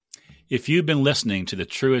If you've been listening to the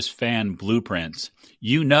Truest Fan Blueprints,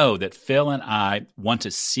 you know that Phil and I want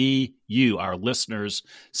to see you, our listeners,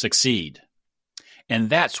 succeed. And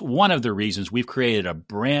that's one of the reasons we've created a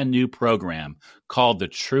brand new program called the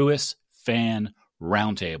Truest Fan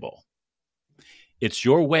Roundtable. It's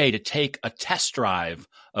your way to take a test drive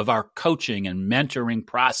of our coaching and mentoring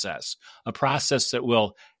process, a process that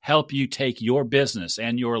will help you take your business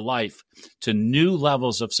and your life to new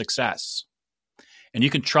levels of success. And you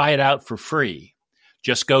can try it out for free.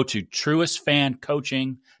 Just go to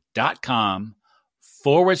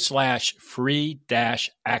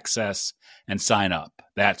truestfancoaching.com/free-access and sign up.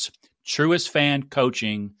 That's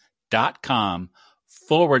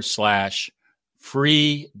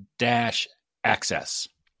truestfancoaching.com/free-access.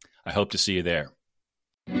 I hope to see you there.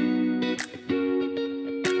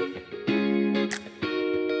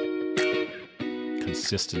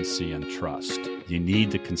 Consistency and trust. You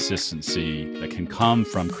need the consistency that can come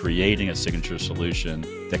from creating a signature solution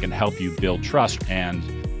that can help you build trust, and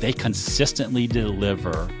they consistently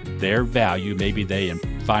deliver their value. Maybe they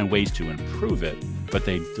find ways to improve it, but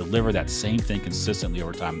they deliver that same thing consistently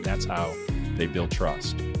over time. That's how they build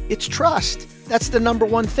trust. It's trust. That's the number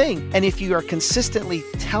one thing. And if you are consistently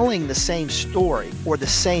telling the same story or the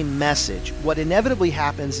same message, what inevitably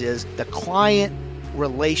happens is the client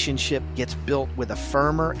relationship gets built with a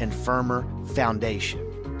firmer and firmer foundation.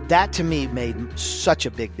 That to me made such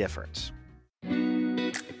a big difference.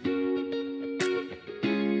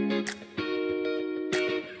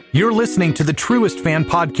 You're listening to the Truest Fan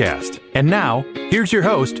Podcast. And now, here's your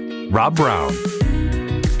host, Rob Brown.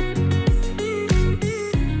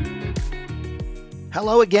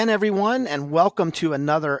 Hello again, everyone, and welcome to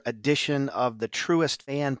another edition of the Truest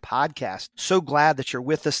Fan Podcast. So glad that you're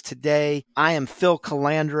with us today. I am Phil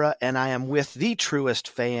Calandra, and I am with the Truest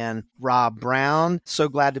Fan, Rob Brown. So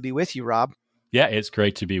glad to be with you, Rob. Yeah, it's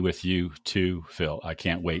great to be with you too, Phil. I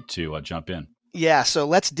can't wait to jump in. Yeah, so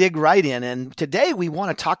let's dig right in. And today we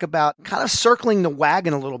want to talk about kind of circling the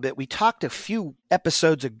wagon a little bit. We talked a few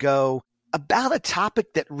episodes ago about a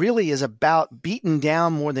topic that really is about beaten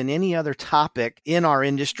down more than any other topic in our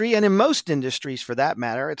industry and in most industries for that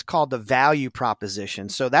matter. It's called the value proposition.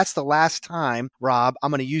 So that's the last time, Rob,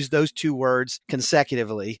 I'm going to use those two words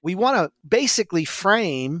consecutively. We want to basically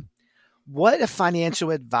frame what a financial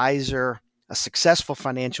advisor, a successful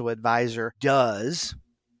financial advisor does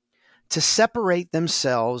to separate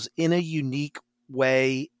themselves in a unique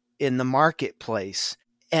way in the marketplace.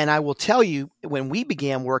 And I will tell you, when we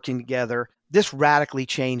began working together, this radically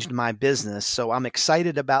changed my business. So I'm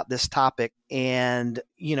excited about this topic and,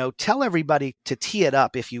 tell everybody to tee it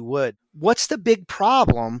up if you would. What's the big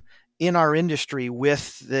problem in our industry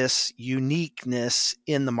with this uniqueness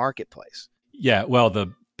in the marketplace? Yeah, well,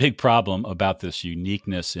 the big problem about this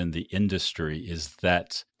uniqueness in the industry is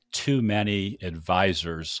that too many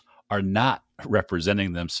advisors are not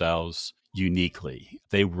representing themselves uniquely.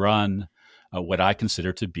 They run what I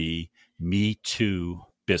consider to be Me Too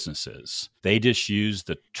businesses. They just use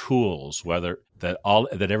the tools,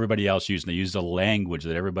 that everybody else uses. They use the language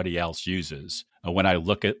that everybody else uses. When I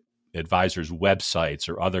look at advisors' websites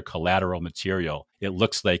or other collateral material, it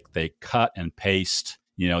looks like they cut and paste,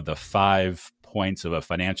 the 5 points of a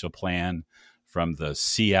financial plan from the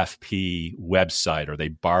CFP website, or they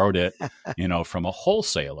borrowed it, from a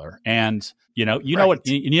wholesaler. And you know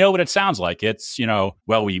what it sounds like. It's,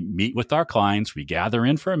 we meet with our clients, we gather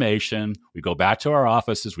information, we go back to our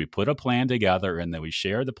offices, we put a plan together, and then we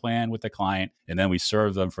share the plan with the client, and then we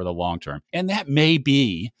serve them for the long term. And that may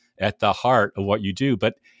be at the heart of what you do.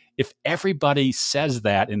 But if everybody says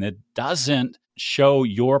that and it doesn't show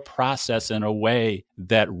your process in a way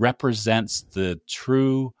that represents the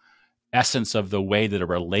true essence of the way that a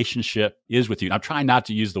relationship is with you. And I'm trying not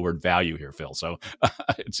to use the word value here, Phil. So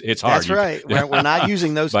it's hard. That's right. We're not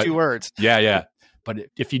using those two words. Yeah. But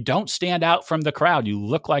if you don't stand out from the crowd, you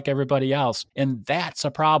look like everybody else. And that's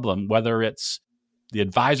a problem, whether it's the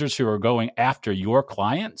advisors who are going after your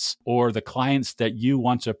clients or the clients that you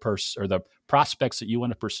want to or the prospects that you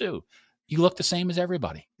want to pursue. You look the same as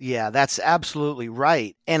everybody. Yeah, that's absolutely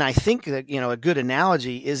right. And I think that, a good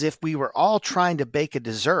analogy is if we were all trying to bake a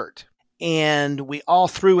dessert, and we all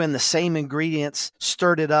threw in the same ingredients,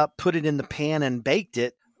 stirred it up, put it in the pan and baked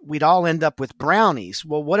it, we'd all end up with brownies.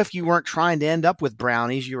 Well, what if you weren't trying to end up with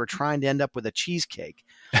brownies? You were trying to end up with a cheesecake.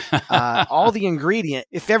 All the ingredient,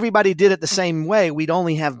 if everybody did it the same way, we'd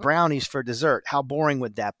only have brownies for dessert. How boring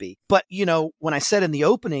would that be? But, when I said in the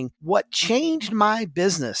opening, what changed my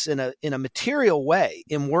business in a material way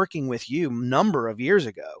in working with you a number of years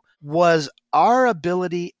ago was our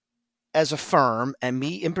ability as a firm, and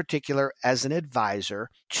me in particular as an advisor,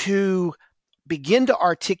 to begin to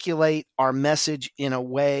articulate our message in a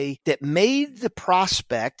way that made the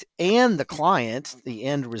prospect and the client, the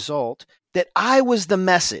end result, that I was the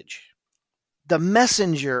message. The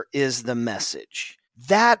messenger is the message.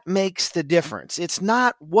 That makes the difference. It's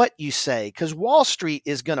not what you say, because Wall Street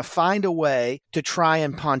is going to find a way to try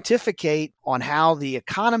and pontificate on how the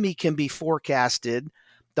economy can be forecasted,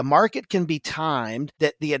 the market can be timed,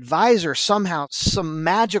 that the advisor somehow, some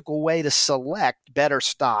magical way to select better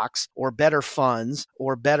stocks or better funds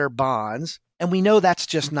or better bonds. And we know that's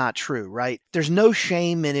just not true, right? There's no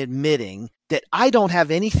shame in admitting that I don't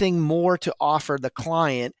have anything more to offer the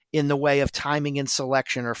client in the way of timing and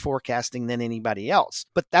selection or forecasting than anybody else.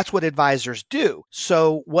 But that's what advisors do.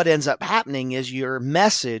 So what ends up happening is your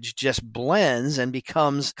message just blends and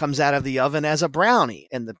comes out of the oven as a brownie,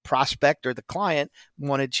 and the prospect or the client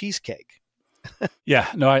wanted cheesecake. Yeah,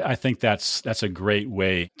 no, I think that's a great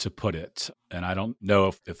way to put it. And I don't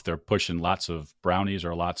know if they're pushing lots of brownies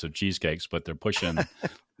or lots of cheesecakes, but they're pushing, it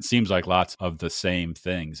seems like lots of the same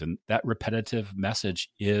things. And that repetitive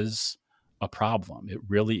message is a problem. It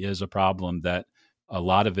really is a problem that a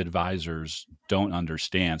lot of advisors don't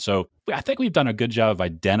understand. So I think we've done a good job of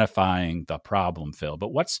identifying the problem, Phil.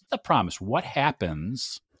 But what's the promise? What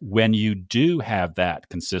happens when you do have that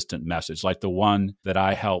consistent message, like the one that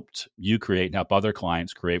I helped you create and help other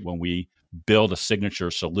clients create when we build a signature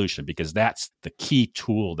solution? Because that's the key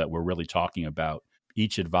tool that we're really talking about,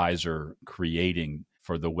 each advisor creating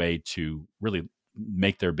for the way to really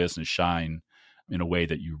make their business shine in a way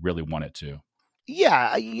that you really want it to.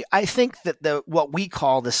 Yeah, I think that what we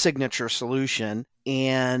call the signature solution,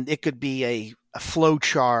 and it could be a flow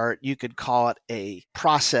chart, you could call it a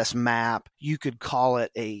process map, you could call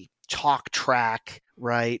it a talk track,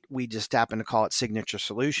 right? We just happen to call it signature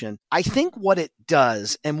solution. I think what it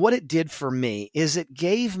does and what it did for me is it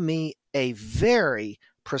gave me a very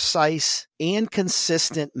precise and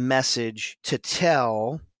consistent message to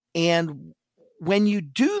tell. And when you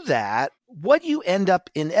do that, what you end up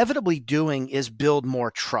inevitably doing is build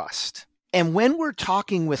more trust. And when we're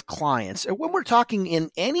talking with clients, or when we're talking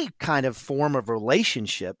in any kind of form of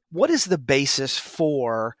relationship, what is the basis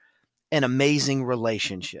for an amazing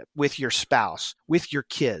relationship with your spouse, with your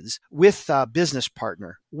kids, with a business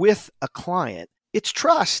partner, with a client? It's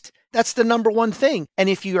trust. That's the number one thing. And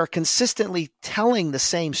if you are consistently telling the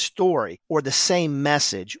same story or the same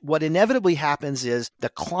message, what inevitably happens is the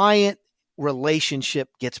client relationship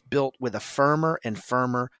gets built with a firmer and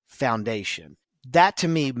firmer foundation. That to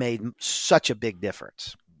me made such a big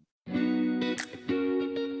difference.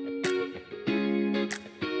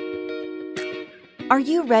 Are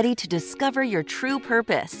you ready to discover your true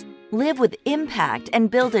purpose, live with impact, and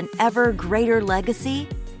build an ever greater legacy?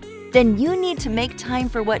 Then you need to make time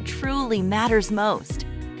for what truly matters most.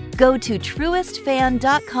 Go to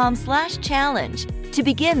truestfan.com/challenge to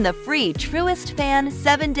begin the free Truest Fan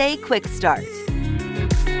 7-day quick start.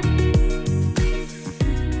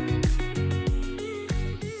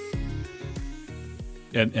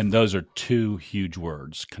 And those are two huge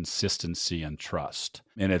words, consistency and trust.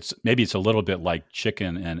 And maybe it's a little bit like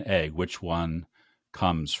chicken and egg, which one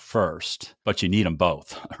comes first, but you need them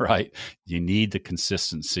both, right? You need the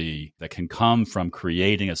consistency that can come from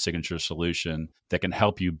creating a signature solution that can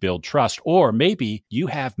help you build trust. Or maybe you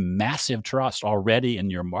have massive trust already in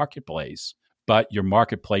your marketplace, but your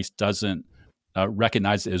marketplace doesn't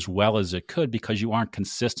recognize it as well as it could because you aren't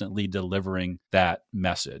consistently delivering that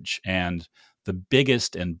message. And the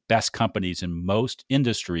biggest and best companies in most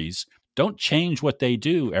industries don't change what they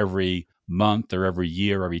do every month or every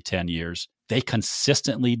year, or every 10 years. They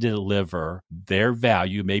consistently deliver their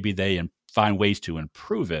value. Maybe they find ways to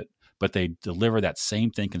improve it, but they deliver that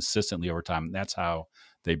same thing consistently over time. That's how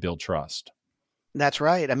they build trust. That's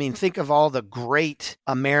right. I mean, think of all the great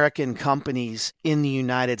American companies in the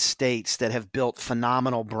United States that have built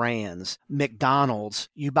phenomenal brands. McDonald's,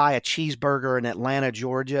 you buy a cheeseburger in Atlanta,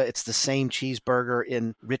 Georgia, it's the same cheeseburger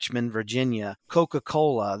in Richmond, Virginia.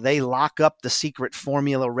 Coca-Cola, they lock up the secret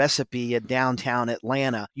formula recipe in downtown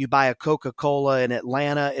Atlanta. You buy a Coca-Cola in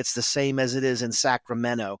Atlanta, it's the same as it is in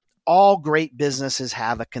Sacramento. All great businesses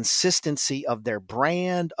have a consistency of their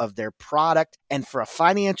brand, of their product. And for a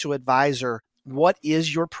financial advisor, what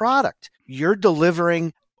is your product? You're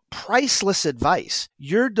delivering priceless advice.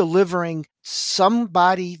 You're delivering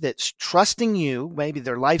somebody that's trusting you, maybe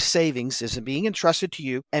their life savings is being entrusted to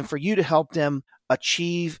you, and for you to help them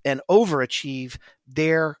achieve and overachieve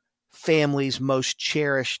their family's most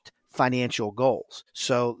cherished financial goals.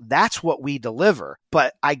 So that's what we deliver.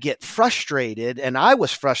 But I get frustrated, and I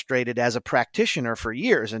was frustrated as a practitioner for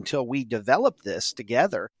years until we developed this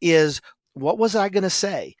together, is what was I going to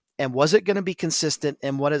say? And was it going to be consistent?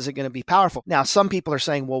 And what is it going to be powerful? Now, some people are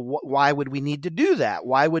saying, well, why would we need to do that?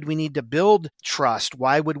 Why would we need to build trust?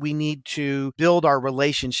 Why would we need to build our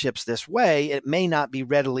relationships this way? It may not be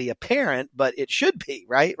readily apparent, but it should be,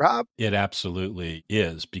 right, Rob? It absolutely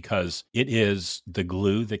is, because it is the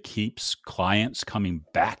glue that keeps clients coming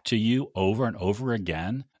back to you over and over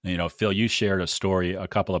again. You know, Phil, you shared a story a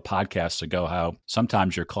couple of podcasts ago how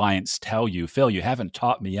sometimes your clients tell you, Phil, you haven't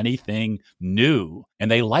taught me anything new. And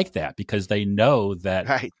they like that because they know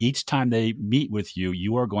that each time they meet with you,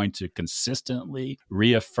 you are going to consistently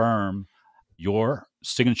reaffirm your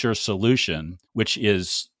signature solution, which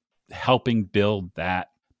is helping build that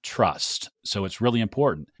trust. So it's really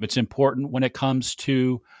important. It's important when it comes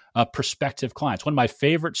to prospective clients. One of my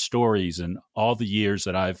favorite stories in all the years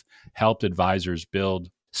that I've helped advisors build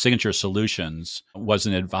signature solutions was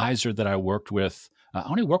an advisor that I worked with. I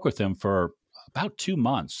only worked with him for about 2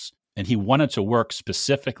 months. And he wanted to work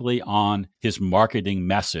specifically on his marketing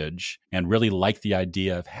message and really liked the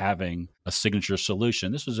idea of having a signature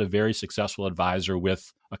solution. This was a very successful advisor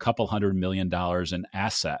with a couple $100 million in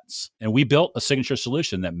assets. And we built a signature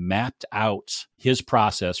solution that mapped out his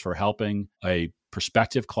process for helping a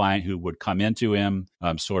prospective client who would come into him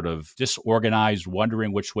sort of disorganized,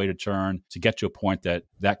 wondering which way to turn, to get to a point that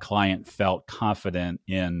that client felt confident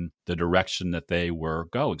in the direction that they were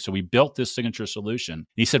going. So we built this signature solution.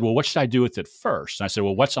 He said, well, what should I do with it first? And I said,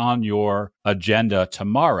 well, what's on your agenda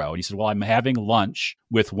tomorrow? And he said, well, I'm having lunch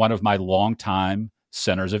with one of my longtime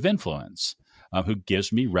centers of influence who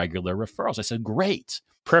gives me regular referrals. I said, great,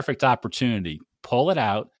 perfect opportunity. Pull it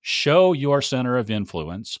out, show your center of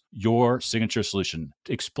influence, your signature solution.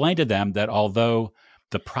 Explain to them that although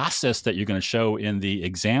the process that you're going to show in the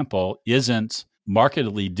example isn't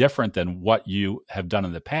markedly different than what you have done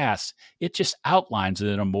in the past, it just outlines it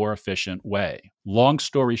in a more efficient way. Long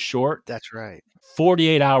story short, that's right.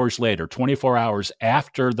 48 hours later, 24 hours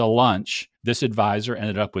after the lunch, this advisor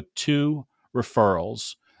ended up with 2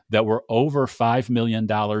 referrals that were over $5 million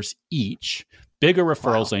each, bigger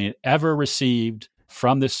referrals than he had ever received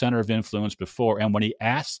from this center of influence before. And when he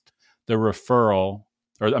asked the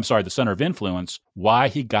center of influence, why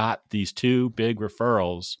he got these 2 big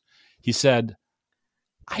referrals, he said,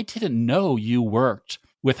 I didn't know you worked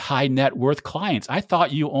with high net worth clients. I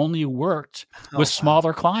thought you only worked with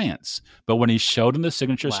smaller clients. But when he showed him the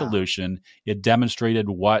signature solution, it demonstrated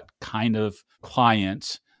what kind of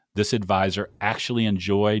clients this advisor actually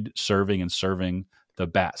enjoyed serving and serving the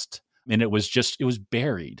best. And it was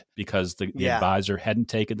buried because the advisor hadn't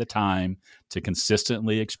taken the time to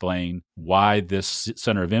consistently explain why this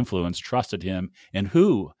center of influence trusted him and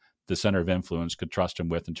who the center of influence could trust him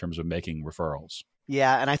with in terms of making referrals.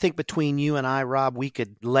 Yeah, and I think between you and I, Rob, we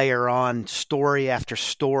could layer on story after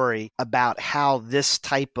story about how this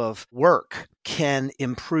type of work can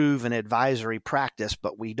improve an advisory practice,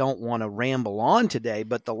 but we don't want to ramble on today.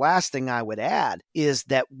 But the last thing I would add is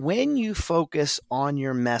that when you focus on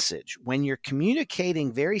your message, when you're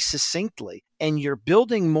communicating very succinctly and you're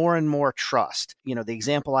building more and more trust, the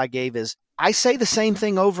example I gave is, I say the same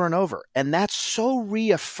thing over and over, and that's so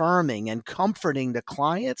reaffirming and comforting to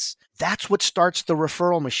clients. That's what starts the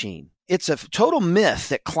referral machine. It's a total myth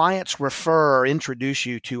that clients refer or introduce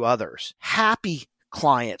you to others. Happy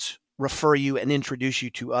clients refer you and introduce you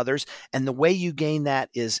to others, and the way you gain that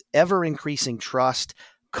is ever increasing trust,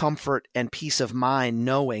 comfort, and peace of mind,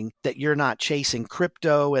 knowing that you're not chasing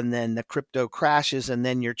crypto and then the crypto crashes and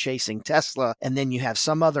then you're chasing Tesla and then you have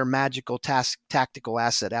some other magical tactical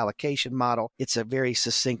asset allocation model. It's a very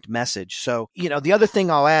succinct message. So, the other thing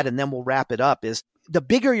I'll add, and then we'll wrap it up, is the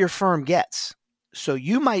bigger your firm gets. So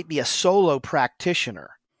you might be a solo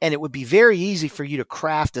practitioner, and it would be very easy for you to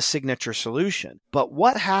craft a signature solution. But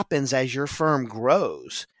what happens as your firm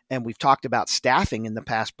grows? And we've talked about staffing in the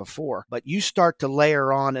past before, but you start to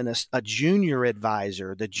layer on a junior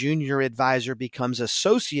advisor. The junior advisor becomes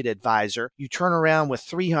associate advisor. You turn around with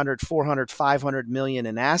 300, 400, 500 million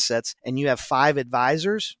in assets, and you have 5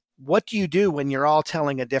 advisors. What do you do when you're all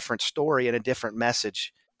telling a different story and a different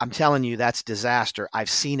message? I'm telling you, that's disaster. I've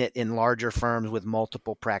seen it in larger firms with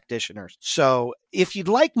multiple practitioners. So if you'd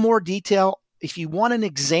like more detail, if you want an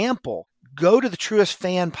example, go to the Truist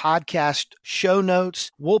Fan podcast show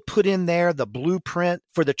notes. We'll put in there the blueprint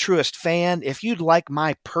for the Truist Fan. If you'd like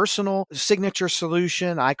my personal signature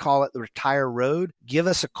solution, I call it the Retire Road, give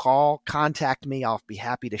us a call, contact me. I'll be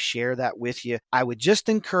happy to share that with you. I would just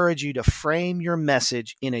encourage you to frame your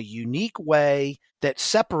message in a unique way that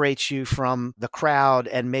separates you from the crowd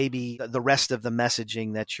and maybe the rest of the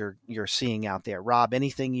messaging that you're seeing out there. Rob,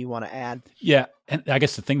 anything you want to add? Yeah. And I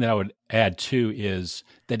guess the thing that I would add too is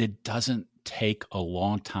that it doesn't take a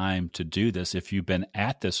long time to do this if you've been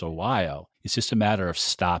at this a while. It's just a matter of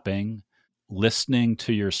stopping, listening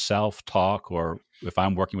to yourself talk, or if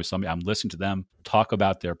I'm working with somebody, I'm listening to them talk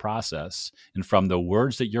about their process. And from the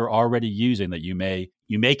words that you're already using that you may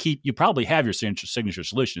keep, you probably have your signature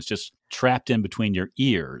solution. It's just trapped in between your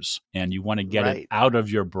ears, and you want to get it out of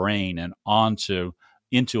your brain and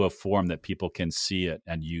into a form that people can see it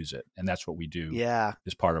and use it. And that's what we do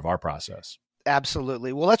as part of our process.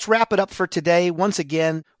 Absolutely. Well, let's wrap it up for today. Once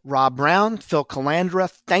again, Rob Brown, Phil Calandra,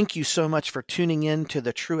 thank you so much for tuning in to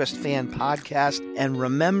the Truest Fan Podcast. And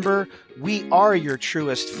remember, we are your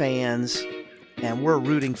truest fans, and we're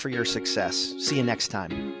rooting for your success. See you next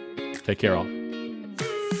time. Take care, all.